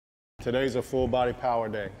Today's a full body power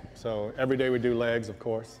day. So every day we do legs, of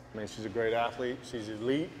course. I mean, she's a great athlete. She's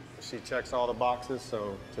elite. She checks all the boxes.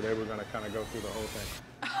 So today we're going to kind of go through the whole thing.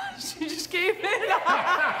 She just gave it.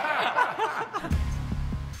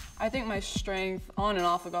 I think my strength on and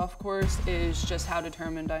off the golf course is just how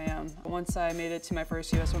determined I am. Once I made it to my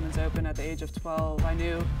first US Women's Open at the age of 12, I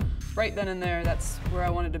knew right then and there that's where I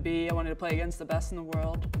wanted to be. I wanted to play against the best in the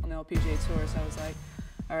world on the LPGA Tour, so I was like,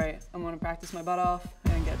 all right, I'm going to practice my butt off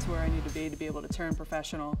and get to where I need to be able to turn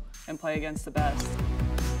professional and play against the best.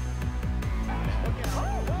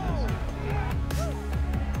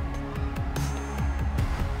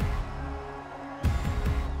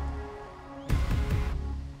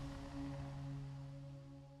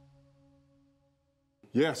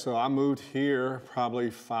 Yeah, so I moved here probably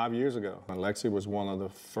 5 years ago. And Lexi was one of the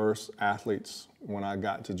first athletes when I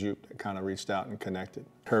got to Jupe that kind of reached out and connected.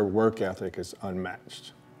 Her work ethic is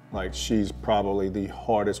unmatched. Like, she's probably the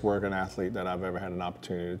hardest working athlete that I've ever had an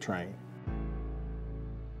opportunity to train.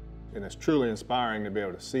 And it's truly inspiring to be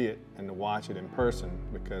able to see it and to watch it in person,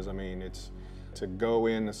 because I mean, it's to go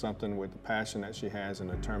into something with the passion that she has and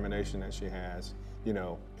the determination that she has, you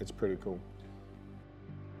know, it's pretty cool.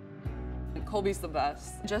 Colby's the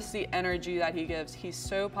best. Just the energy that he gives. He's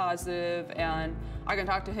so positive, and I can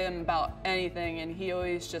talk to him about anything, and he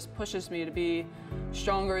always just pushes me to be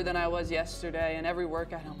stronger than I was yesterday. And every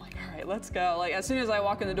workout, I'm like, all right, let's go. Like, as soon as I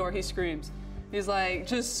walk in the door, he screams. He's like,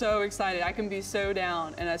 just so excited. I can be so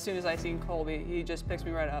down. And as soon as I see Colby, he just picks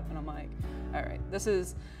me right up, and I'm like, all right, this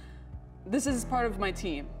is part of my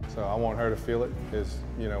team. So I want her to feel it, because,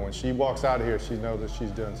 you know, when she walks out of here, she knows that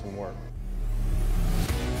she's doing some work.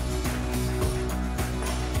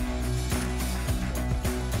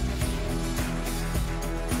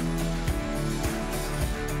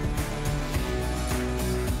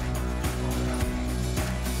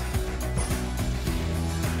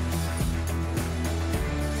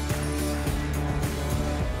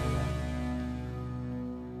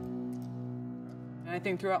 I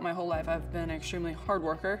think throughout my whole life I've been an extremely hard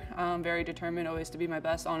worker, very determined always to be my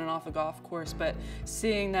best on and off the golf course, but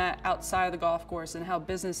seeing that outside of the golf course and how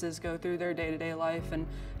businesses go through their day-to-day life and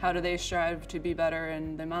how do they strive to be better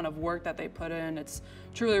and the amount of work that they put in, it's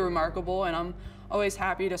truly remarkable, and I'm always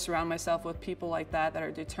happy to surround myself with people like that that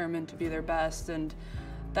are determined to be their best, and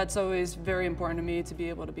that's always very important to me, to be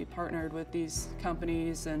able to be partnered with these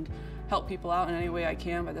companies and help people out in any way I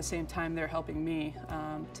can, but at the same time they're helping me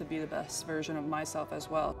to be the best version of myself as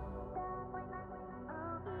well.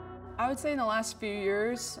 I would say in the last few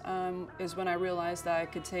years is when I realized that I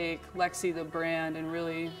could take Lexi the brand and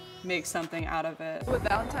really make something out of it. With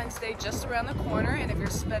Valentine's Day just around the corner, and if you're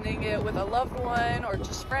spending it with a loved one or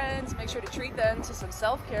just friends, make sure to treat them to some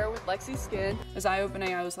self-care with Lexi Skin. As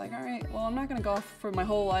eye-opening, I was like, all right, well, I'm not gonna golf for my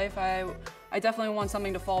whole life. I definitely want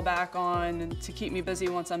something to fall back on and to keep me busy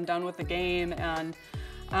once I'm done with the game and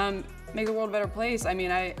make the world a better place. I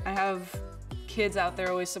mean, I have kids out there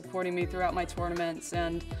always supporting me throughout my tournaments,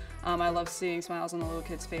 and I love seeing smiles on the little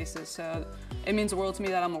kids' faces. So it means the world to me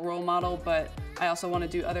that I'm a role model, but I also want to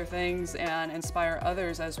do other things and inspire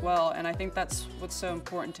others as well. And I think that's what's so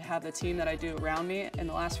important, to have the team that I do around me. In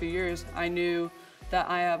the last few years, I knew that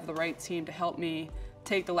I have the right team to help me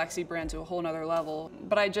take the Lexi brand to a whole nother level.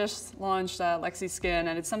 But I just launched Lexi Skin,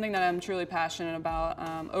 and it's something that I'm truly passionate about.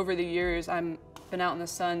 Over the years, I've been out in the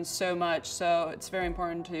sun so much, so it's very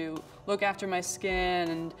important to look after my skin,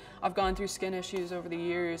 and I've gone through skin issues over the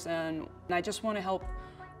years, and I just want to help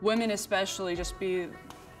women especially just be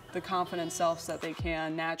the confident selves that they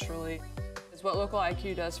can naturally. It's what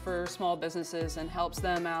LOCALiQ does for small businesses and helps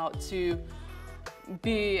them out to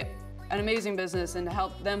be an amazing business and to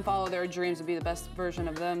help them follow their dreams and be the best version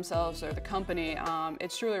of themselves or the company.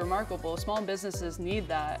 It's truly remarkable. Small businesses need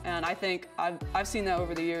that, and I think I've seen that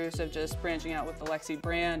over the years of just branching out with the Lexi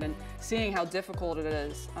brand and seeing how difficult it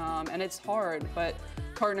is. And it's hard, but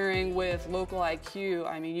partnering with LOCALiQ,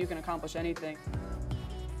 I mean, you can accomplish anything.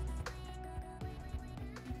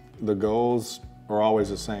 The goals are always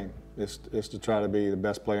the same. It's to try to be the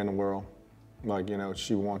best player in the world. Like, you know,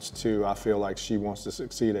 I feel like she wants to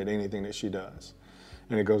succeed at anything that she does.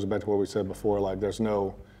 And it goes back to what we said before, like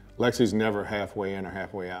Lexi's never halfway in or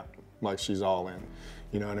halfway out. Like, she's all in.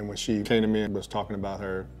 You know, and then when she came to me and was talking about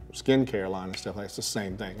her skincare line and stuff, like, it's the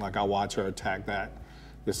same thing. Like, I watch her attack that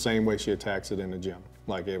the same way she attacks it in the gym.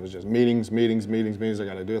 Like, it was just meetings, meetings, meetings, meetings. I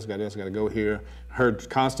gotta do this, I gotta do this, I gotta go here. Her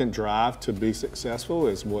constant drive to be successful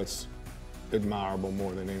is what's admirable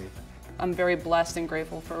more than anything. I'm very blessed and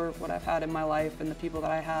grateful for what I've had in my life and the people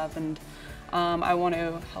that I have, and I want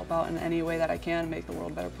to help out in any way that I can, make the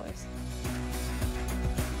world a better place.